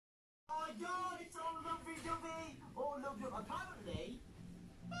my god, it's all lovey-dovey. All lovely. Apparently,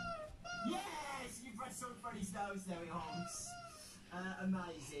 yes, you press on Freddy's nose, there it honks.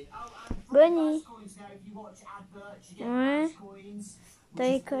 Amazing. Oh, and Bonnie. coins now, if you watch adverts, you get Ouais. coins. T'as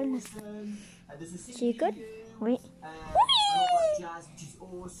école. C'est école? Oui. Oui!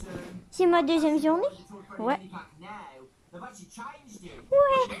 C'est ma deuxième journée? Ouais. Ouais, ouais,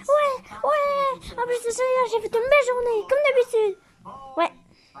 ouais. En plus de ça, hier, j'ai fait une belle journée, comme d'habitude. Ouais.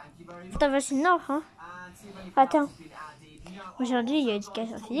 Attends, c'est le nord, hein? Attends. Aujourd'hui, il y a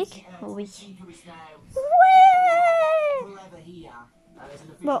éducation physique? Oui. Ouais!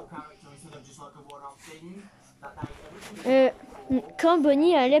 Bon. Quand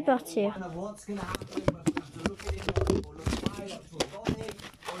Bonnie allait partir.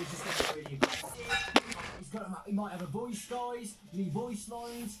 He might have a voice, guys. Me voice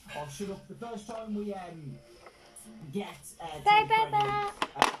lines. I'll shut up the first time we get. Bye bye bye.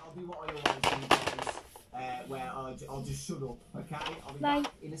 I'll do what I always do, guys. Where I'll just shut up, okay? I'll be Bye.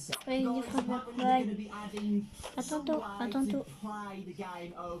 back in a sec. Bye. Guys, we're going to be adding some way Attends. to play the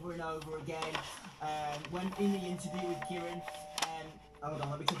game over and over again. When in the interview with Kieran, hold on,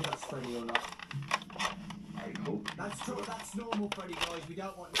 let me check if that's Freddy or not. Very cool. That's true. That's normal, Freddy, guys. We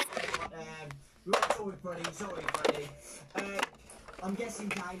don't want. We're not sorry, Freddy. Sorry, Freddy. I'm guessing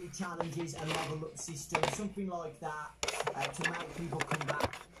daily challenges and level up system, something like that, to make people come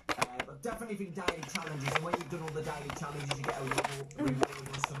back. But definitely think daily challenges, and when you've done all the daily challenges, you get a reward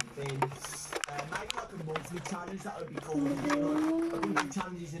or something. Maybe like a monthly challenge, that would be cool. Like, I think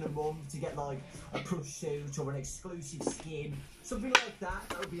challenges in a month to get like a plush suit or an exclusive skin, something like that.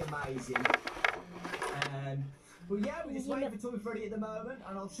 That would be amazing. But yeah, we're just waiting for Tommy Freddy at the moment,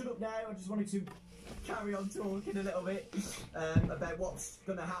 and I'll shut up now. I just wanted to carry on talking a little bit about what's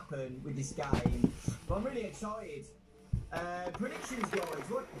going to happen with this game. But I'm really excited. Predictions, guys.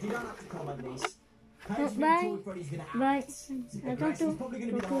 What? You don't have to comment this. Bye. Bye. It's probably going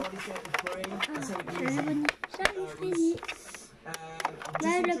to be the hardest out of the three. Salut Freddy.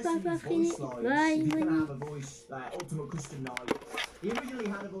 Bye le papa Freddy. Bye Bonnie. Ultimate custom night. He originally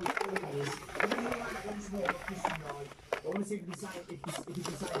had a voice for years. He originally had a voice for custom night. I want to see if he can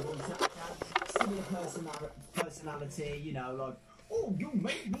say a voice similar personality, you know, like, oh, you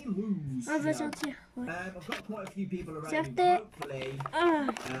made me lose. On va sortir. Ouais. I've got quite a few people around. Hopefully.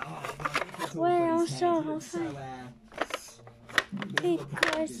 Ouais, on sort enfin.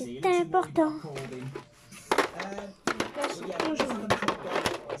 École, c'est important.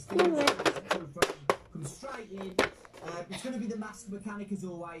 It's going to be the mask mechanic as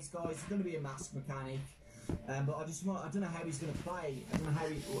always, guys. It's going to be a mask mechanic. But I don't know how he's going to play. I don't know how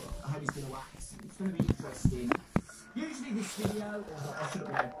he's going to act. It's going to be interesting. Usually this video, I should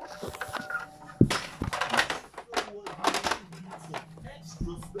have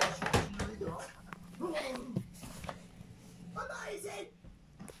Amazing!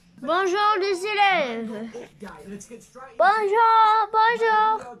 Bonjour les élèves.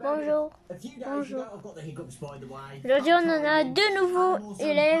 Bonjour. Aujourd'hui on en a deux nouveaux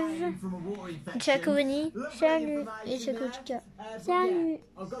élèves. Chakoni, salut. Et Chakochika. Salut.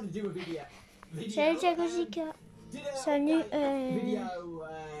 Salut Chakochika. Salut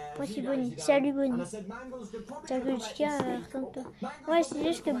moi c'est Bonnie. Salut Bonnie. Chakochika, retourne-toi. Ouais, c'est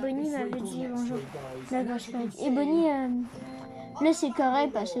juste que Bonnie m'avait dit bonjour. D'accord, je connais. Et Bonnie, là c'est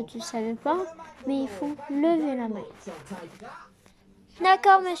correct parce que tu ne savais pas, mais il faut lever la main.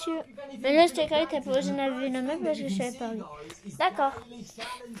 D'accord, monsieur. Mais là c'était correct, t'as pas besoin de lever la main parce que je savais parler. D'accord.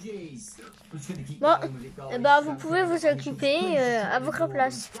 Bon, bah vous pouvez vous occuper à votre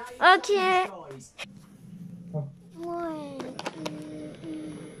place. Ok. Ouais.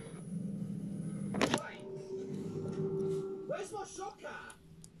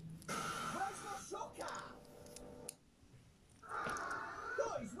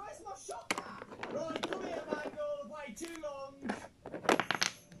 Right, come here, Mangle. Wait too long.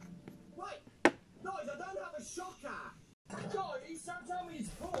 Wait, guys, I don't have a shocker. Guys, don't tell me it's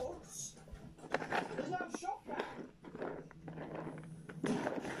false. There's no shocker.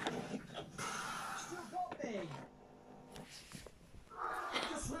 Still got me. I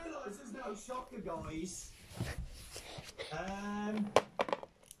just realised there's no shocker, guys.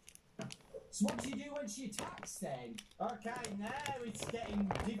 So what do you do when she attacks then? Okay, now it's getting...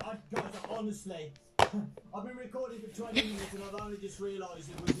 Guys, honestly, I've been recording for 20 minutes and I've only just realised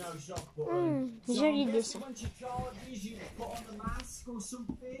there was no shock button. So I guess when she charges, you put on the mask or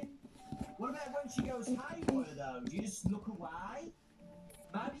something? What about when she goes haywire though? Do you just look away?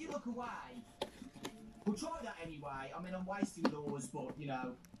 Maybe you look away. We'll try that anyway. I mean, I'm wasting laws, but, you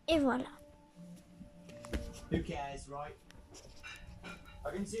know. Et voilà. Who cares, right?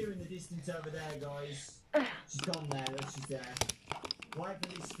 I can see her in the distance over there, guys. She's gone there, look, she's there. Wait for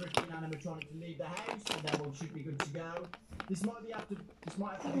this freaking animatronic to leave the house, and then we should be good to go. This might have to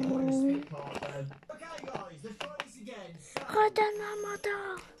be put in a split part, though. Okay, guys, let's try this again. So, Redonne-moi mon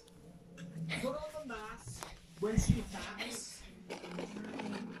dos. put on the mask when she attacks.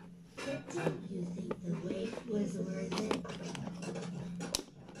 Did you think the wait was worth it?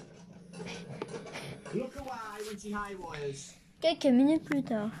 Look away when she haywires. Quelques minutes plus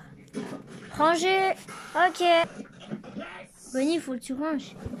tard. Ranger. Ok. Bonnie, il faut que tu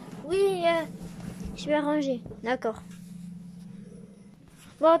ranges. Oui, je vais ranger. D'accord.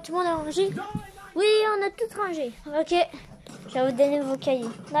 Bon, tout le monde a rangé? Oui, on a tout rangé. Ok. Je vais vous donner vos cahiers.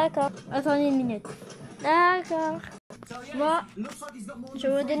 D'accord. Attendez une minute. D'accord. Moi, je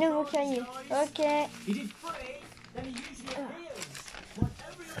vais vous donner vos cahiers. Ok.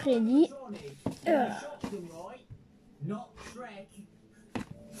 Freddy.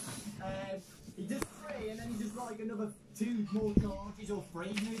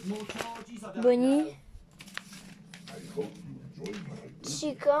 Bonnie.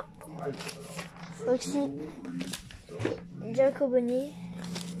 Chica. Foxy. Jaco Bonnie.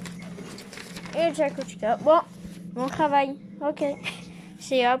 Et Jaco Chica. Bon, on travaille. Ok.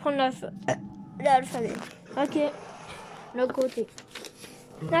 C'est apprendre l'alphabet. Ok. L'autre côté.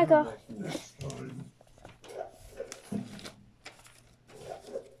 D'accord.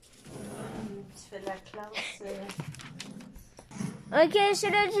 Tu fais de la classe. Ok, c'est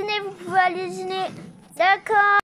le dîner, vous pouvez aller dîner. D'accord.